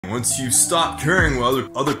once you stop caring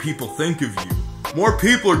what other people think of you, more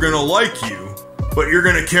people are gonna like you, but you're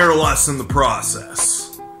gonna care less in the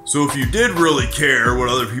process. So if you did really care what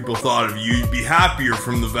other people thought of you, you'd be happier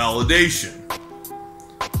from the validation.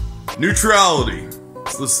 Neutrality.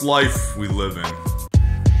 It's this life we live in.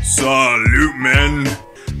 Salute, men.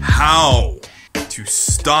 How to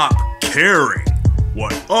stop caring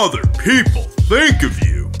what other people think of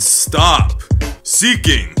you. Stop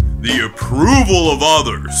seeking the approval of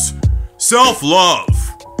others. Self-love.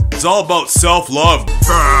 It's all about self-love.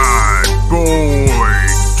 Bad boy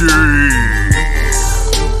D.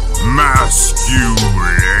 Masculinity.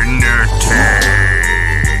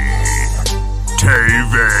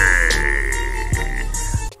 TV.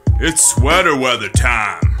 It's sweater weather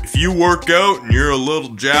time. If you work out and you're a little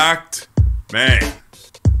jacked, man,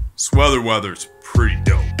 sweater weather's pretty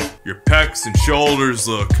dope. Your pecs and shoulders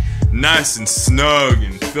look nice and snug,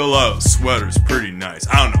 and fill out sweater's pretty nice.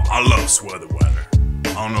 I don't know, I love sweater weather.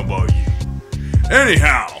 I don't know about you.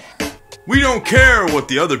 Anyhow, we don't care what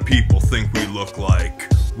the other people think we look like.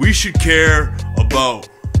 We should care about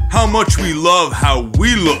how much we love how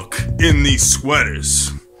we look in these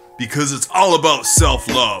sweaters. Because it's all about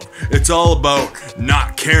self-love. It's all about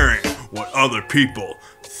not caring what other people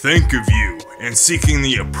think of you and seeking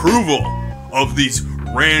the approval of these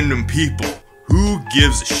random people. Who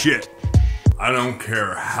gives a shit? I don't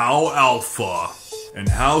care how alpha and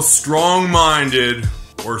how strong-minded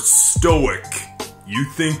or stoic you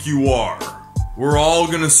think you are. We're all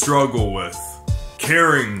gonna struggle with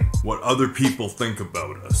caring what other people think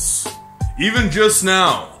about us. Even just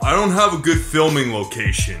now, I don't have a good filming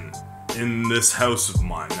location in this house of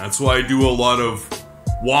mine. That's why I do a lot of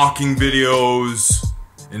walking videos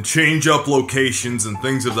and change up locations and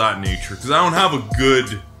things of that nature, because I don't have a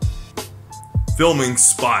good filming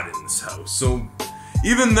spot in this house. So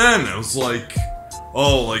even then, I was like,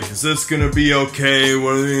 oh, like, is this gonna be okay?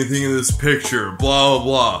 What do you think of this picture? Blah, blah,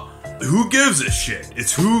 blah. Who gives a shit?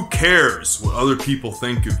 It's who cares what other people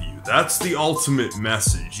think of you. That's the ultimate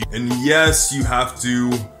message. And yes, you have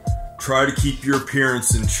to try to keep your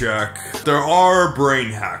appearance in check. There are brain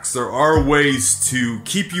hacks. There are ways to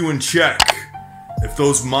keep you in check if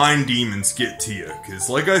those mind demons get to you. Because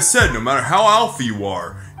like I said, no matter how alpha you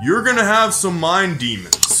are, you're gonna have some mind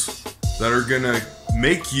demons that are gonna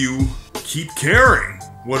make you keep caring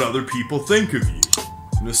what other people think of you.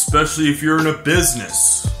 And especially if you're in a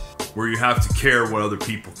business where you have to care what other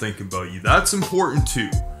people think about you. That's important too.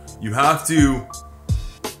 You have to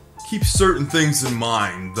keep certain things in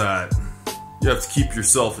mind that you have to keep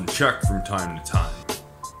yourself in check from time to time.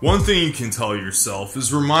 One thing you can tell yourself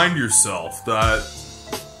is remind yourself that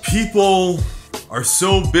people are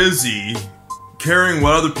so busy caring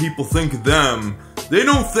what other people think of them, they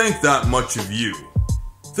don't think that much of you.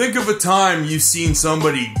 Think of a time you've seen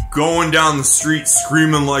somebody going down the street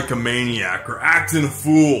screaming like a maniac or acting a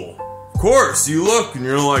fool. Of course, you look and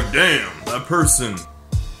you're like, damn, that person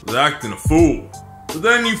was acting a fool. But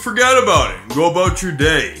then you forget about it and go about your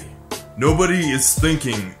day. Nobody is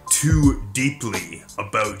thinking too deeply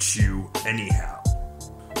about you anyhow.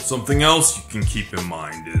 Something else you can keep in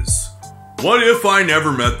mind is, what if I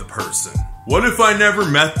never met the person? What if I never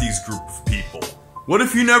met these group of people? What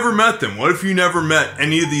if you never met them? What if you never met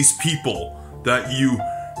any of these people that you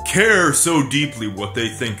care so deeply what they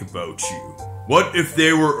think about you? What if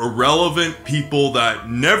they were irrelevant people that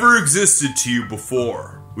never existed to you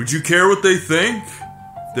before? Would you care what they think?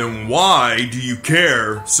 Then why do you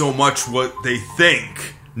care so much what they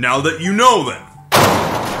think now that you know them?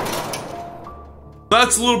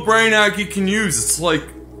 That's a little brain hack you can use. It's like,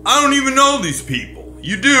 I don't even know these people.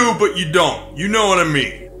 You do, but you don't. You know what I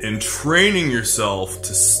mean. And training yourself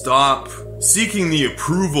to stop seeking the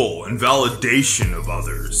approval and validation of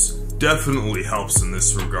others definitely helps in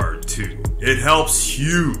this regard too. It helps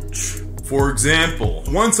huge. For example,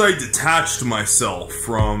 once I detached myself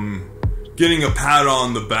from getting a pat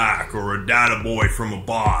on the back or a data boy from a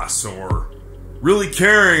boss or really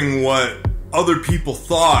caring what other people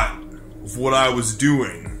thought of what I was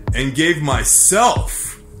doing and gave myself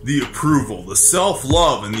the approval, the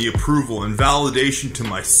self-love and the approval and validation to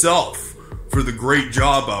myself for the great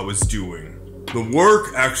job I was doing, the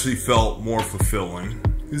work actually felt more fulfilling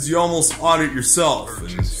because you almost audit yourself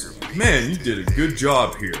and, man, you did a good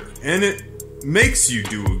job here. And it makes you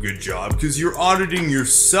do a good job because you're auditing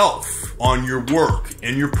yourself on your work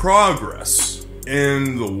and your progress.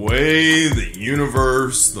 And the way the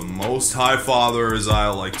universe, the Most High Father as I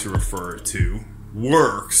like to refer it to,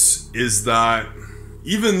 works is that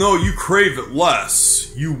even though you crave it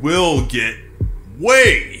less, you will get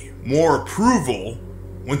way more approval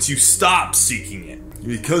once you stop seeking it.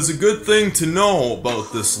 Because a good thing to know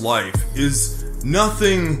about this life is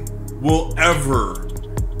nothing will ever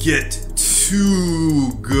get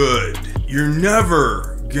too good. You're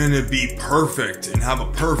never gonna be perfect and have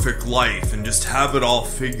a perfect life and just have it all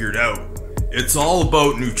figured out. It's all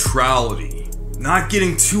about neutrality, not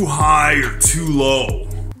getting too high or too low.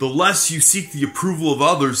 The less you seek the approval of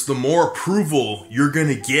others, the more approval you're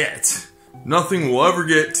gonna get. Nothing will ever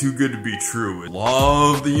get too good to be true.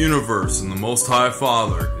 Law of the universe and the Most High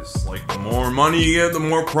Father is like the more money you get, the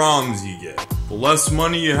more problems you get. The less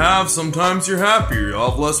money you have, sometimes you're happier. You'll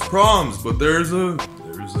have less problems, but there's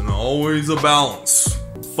always a balance.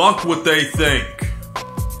 Fuck what they think.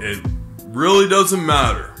 It really doesn't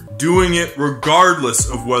matter. Doing it regardless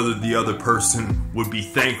of whether the other person would be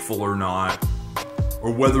thankful or not,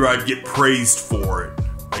 or whether I'd get praised for it.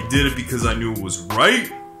 I did it because I knew it was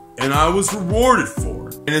right, and I was rewarded for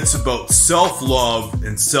it. And it's about self-love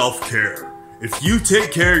and self-care. If you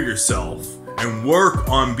take care of yourself and work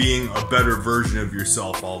on being a better version of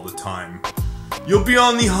yourself all the time, you'll be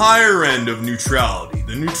on the higher end of neutrality.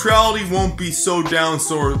 The neutrality won't be so down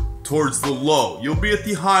towards the low. You'll be at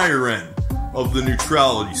the higher end of the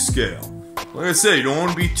neutrality scale. Like I said, you don't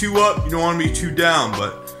want to be too up, you don't want to be too down,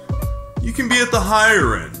 but you can be at the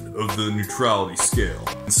higher end of the neutrality scale.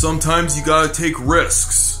 And sometimes you gotta take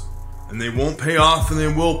risks, and they won't pay off and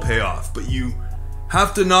they will pay off, but you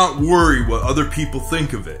have to not worry what other people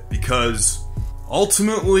think of it, because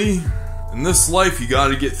ultimately, in this life, you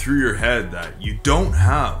gotta get through your head that you don't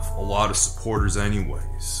have a lot of supporters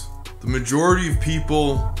anyways. The majority of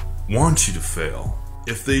people want you to fail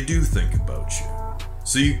if they do think about you.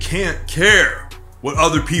 So you can't care what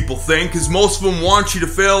other people think, because most of them want you to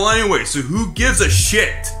fail anyway. So who gives a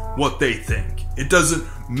shit what they think? It doesn't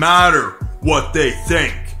matter what they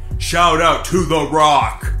think. Shout out to The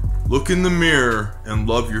Rock. Look in the mirror and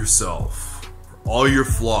love yourself for all your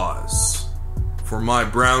flaws. For my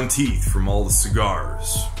brown teeth from all the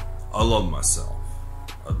cigars. I love myself.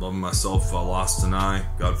 I'd love myself if I lost an eye.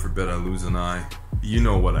 God forbid I lose an eye. You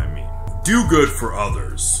know what I mean. Do good for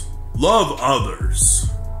others. Love others.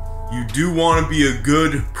 You do want to be a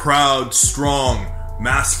good, proud, strong,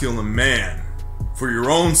 masculine man for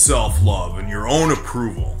your own self-love and your own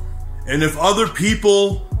approval. And if other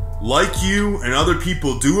people like you and other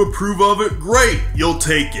people do approve of it, great, you'll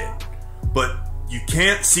take it. But you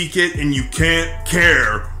can't seek it and you can't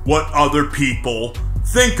care what other people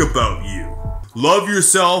think about you. Love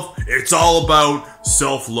yourself. It's all about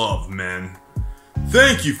self-love, man.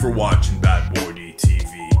 Thank you for watching Bad Boy D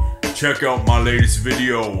TV. Check out my latest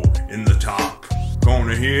video in the top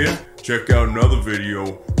corner here. Check out another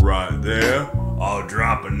video right there. I'll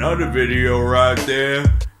drop another video right there.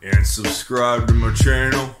 And subscribe to my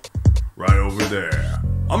channel right over there.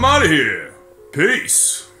 I'm out of here.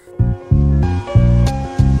 Peace.